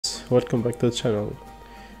guys, welcome back to the channel.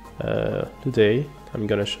 Today I'm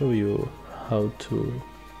gonna show you how to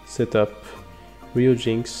set up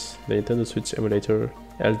Ryujinx, the Nintendo Switch emulator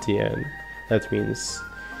LDN. That means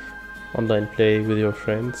online play with your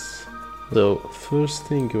friends. So first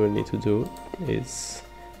thing you will need to do is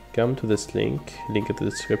come to this link in the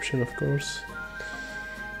description, of course,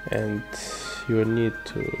 and you will need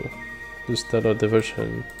to just download the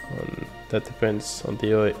version that depends on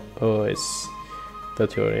the OS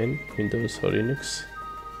that you're in, Windows or Linux.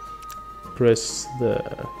 Press the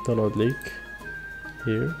download link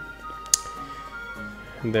here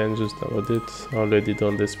and then just download it. I already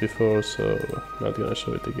done this before, so not gonna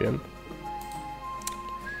show it again.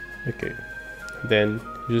 Okay, then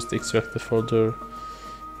you just extract the folder.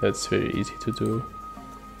 That's very easy to do.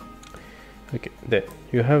 Okay, then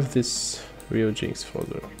you have this Ryujinx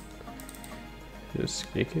folder. Just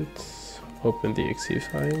click it, open the exe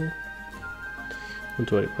file.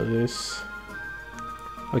 Don't worry about this.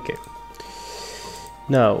 Okay,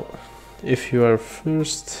 now if you are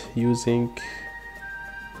first using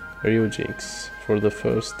Ryujinx for the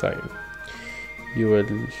first time, you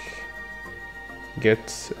will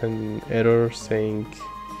get an error saying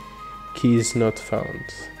keys not found.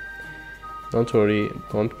 Don't worry,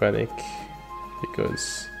 don't panic,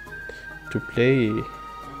 because to play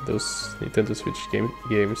those Nintendo Switch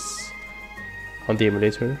games on the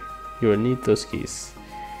emulator, you will need those keys,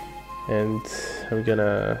 and I'm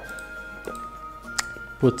gonna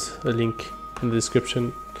put a link in the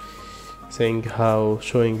description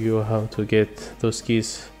showing you how to get those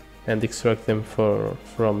keys and extract them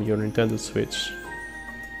from your Nintendo Switch,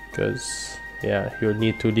 because yeah, you'll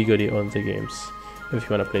need to legally own the games if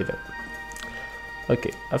you want to play them.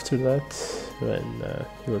 Okay, after that, when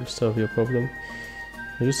you will solve your problem,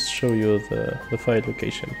 I'll just show you the file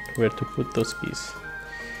location where to put those keys.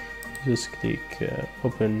 Just click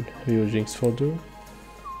open Ryujinx folder,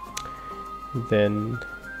 then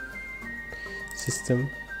system,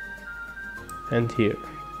 and here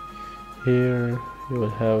you will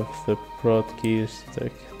have the prod keys, the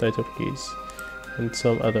title keys, and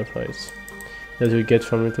some other files that you get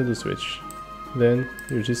from Nintendo Switch. Then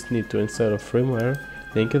you just need to install a firmware,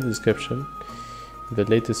 link in the description, the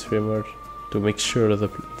latest firmware, to make sure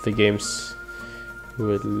that the games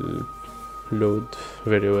will load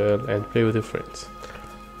very well and play with your friends.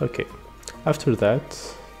 Okay, after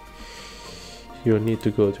that you'll need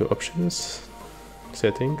to go to options,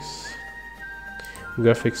 settings,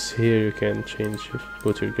 graphics. Here you can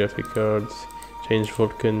put your graphic cards, change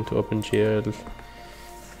Vulkan to OpenGL.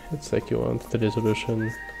 It's like you want the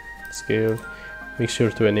resolution, scale. Make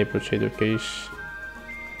sure to enable shader cache,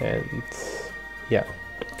 and yeah,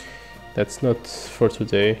 that's not for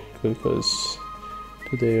today, because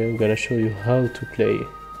today I'm gonna show you how to play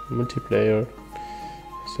multiplayer.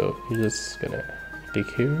 So you're just gonna click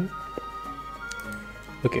here.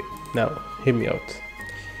 Okay, now hear me out.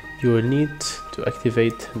 You will need to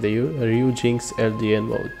activate the Ryujinx LDN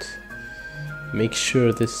mode. Make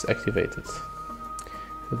sure this is activated.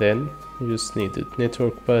 Then you just need the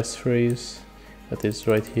network passphrase that is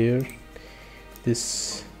right here.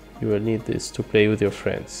 You will need this to play with your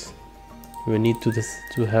friends. You will need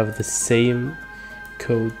to have the same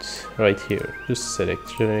code right here. Just select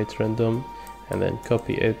generate random and then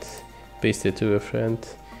copy it, paste it to your friend,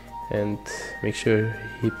 and make sure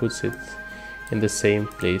he puts it in the same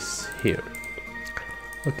place here.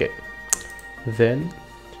 Okay, then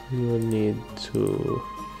you will need to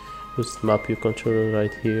just map your controller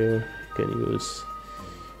right here. You can use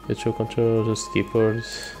virtual controller, just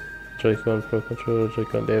keyboards, Joy-Con, Pro Controller,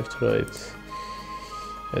 Joy-Con left, right,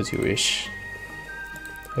 as you wish.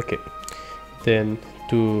 Okay, then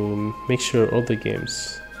to make sure all the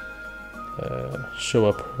games show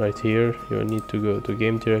up right here, you'll need to go to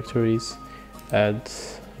game directories, add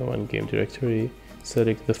one game directory,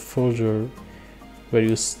 select the folder where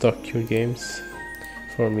you stock your games.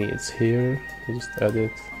 For me it's here, you just add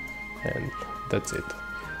it, and that's it.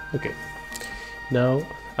 Okay, now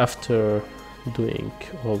after doing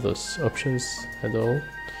all those options and all,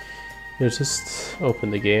 you just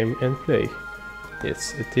open the game and play.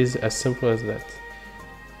 Yes, it is as simple as that.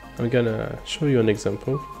 I'm gonna show you an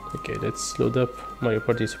example. Okay, let's load up Mario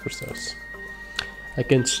Party Superstars. I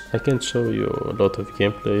can't show you a lot of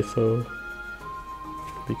gameplay though,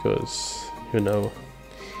 because you know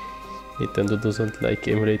Nintendo doesn't like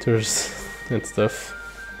emulators and stuff.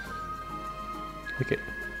 Okay,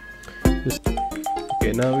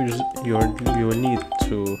 now you will need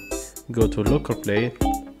to go to local play,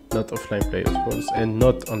 not offline play of course, and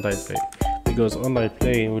not online play, because online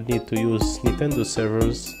play will need to use Nintendo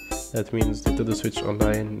servers That means Nintendo Switch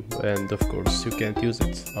Online, and of course you can't use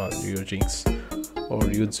it on Ryujinx or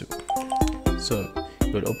Wtih. So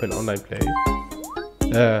you'll open online play,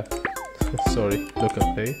 sorry,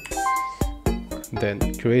 local play, then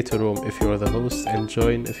create a room if you are the host, and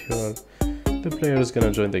join if you are the player is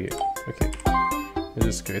gonna join the game. Okay, you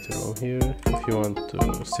just create a room here. If you want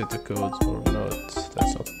to set the code or not,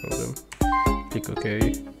 that's not a problem. Click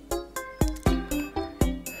OK.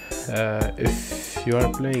 If you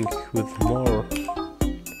are playing with more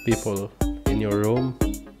people in your room,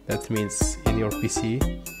 that means in your PC,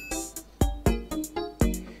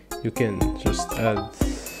 you can just add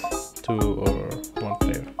 2 or 1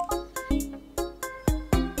 player.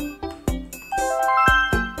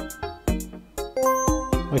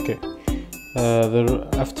 Okay,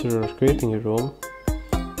 after creating a room,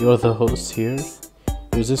 you're the host here.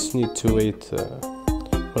 You just need to wait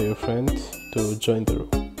for your friend to join the room.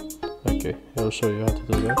 Okay, I'll show you how to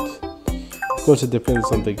do that. Of course, it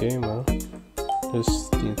depends on the game.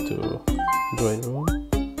 Just need to join room,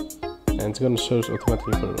 and it's gonna search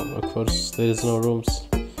automatically for a room. Of course, there is no rooms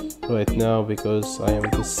right now because I am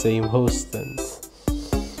the same host and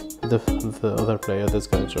the other player that's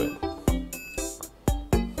gonna join.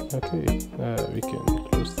 Okay, we can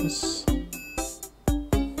close this.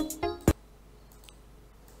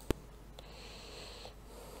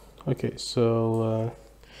 Okay, so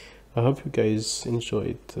I hope you guys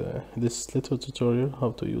enjoyed this little tutorial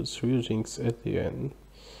how to use Ryujinx at the end.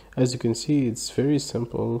 As you can see, it's very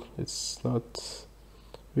simple. It's not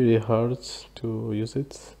really hard to use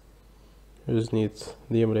it. You just need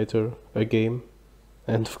the emulator, a game,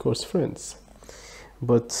 and of course friends.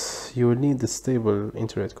 But you will need a stable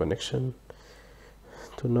internet connection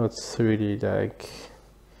to not really lag,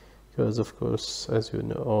 because of course, as you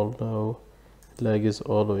all know, lag is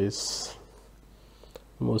always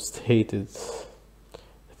the most hated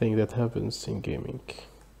thing that happens in gaming.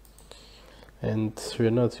 And we're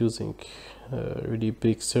not using really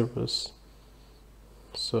big servers,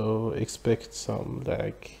 so expect some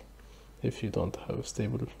lag if you don't have a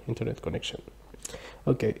stable internet connection.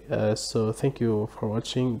 Okay, so thank you for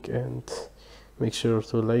watching, and make sure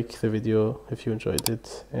to like the video if you enjoyed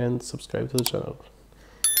it, and subscribe to the channel.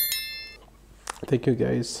 Thank you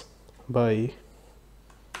guys, bye.